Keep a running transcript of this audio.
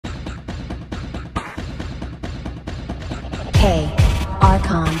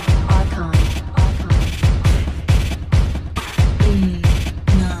Archon.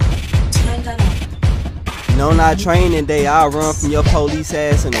 Turn that up. No, not training day, I'll run from your police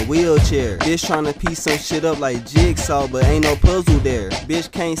ass in a wheelchair. Bitch tryna piece some shit up like jigsaw, but ain't no puzzle there.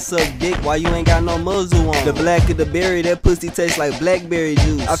 Bitch can't suck dick while you ain't got no muzzle on. The black of the berry, that pussy tastes like blackberry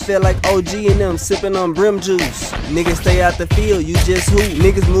juice. I feel like OG and them sipping on brim juice. Niggas stay out the field, you just hoop.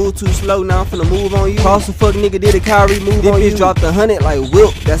 Niggas move too slow, now I'm finna move on you. Cross the fuck nigga did a Kyrie move on you. This bitch dropped 100 like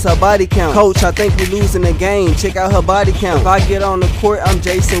Wilt, that's her body count. Coach, I think we losing the game, check out her body count. If I get on the court, I'm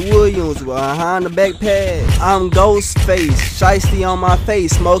Jason Williams, behind the back pad. I'm Ghostface, shiesty on my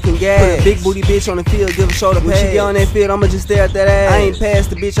face, smoking gas. Put a big booty bitch on the field, give a shoulder pad. When she get on that field, I'ma just stare at that ass. I ain't past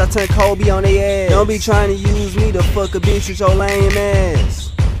the bitch, I turn Kobe on they ass. Don't be trying to use me to fuck a bitch with your lame ass.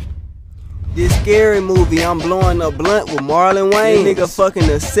 This Skary Mxvie, I'm blowing a blunt with Marlon Wayne. This nigga fucking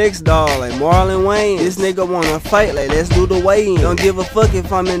a sex doll like Marlon Wayne. This nigga wanna fight like let's do the weigh-in. Don't give a fuck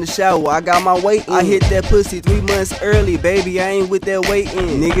if I'm in the shower, I got my weight in. I hit that pussy 3 months early, baby, I ain't with that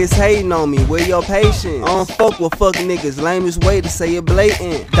waiting. Niggas hating on me, where your patience? I don't fuck with fuck niggas, lamest way to say it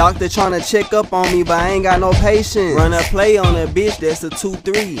blatant. Doctor tryna check up on me, but I ain't got no patience. Run a play on that bitch, that's a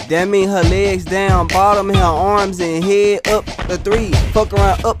 2-3. That mean her legs down, bottom, her arms and head up the 3. Fuck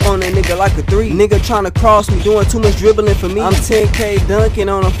around up on that nigga like a 3. Nigga tryna cross me, doing too much dribbling for me. I'm 10K dunking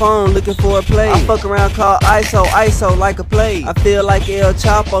on the phone, looking for a play. I fuck around, call ISO like a play. I feel like El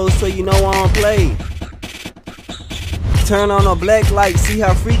Chapo, so you know I don't play. Turn on a black light, see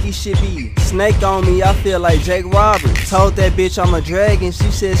how freaky shit be. Snake on me, I feel like Jake Roberts. Told that bitch I'm a dragon, she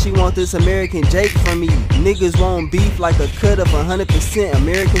said she want this American Jake from me. Niggas want beef like a cut of 100%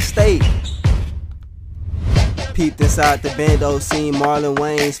 American steak. Peeped inside the bando, seen Marlon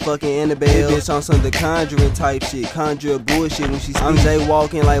Wayne's fucking Annabelle. This bitch on some The Conjuring type shit, conjure bullshit when she speak. I'm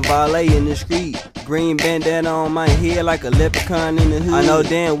jaywalking like valet in the street. Green bandana on my head like a leprechaun in the hood. I know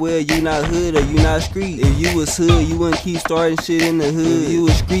damn well you not hood or you not street. If you was hood, you wouldn't keep starting shit in the hood. If you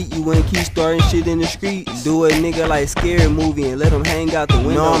was street, you wouldn't keep starting shit in the streets. Do a nigga like Skary Mxvie and let him hang out the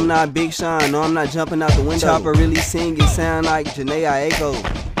window. No, I'm not Big Sean, no, I'm not jumping out the window. Chopper really sing, it sound like Janae Aiko.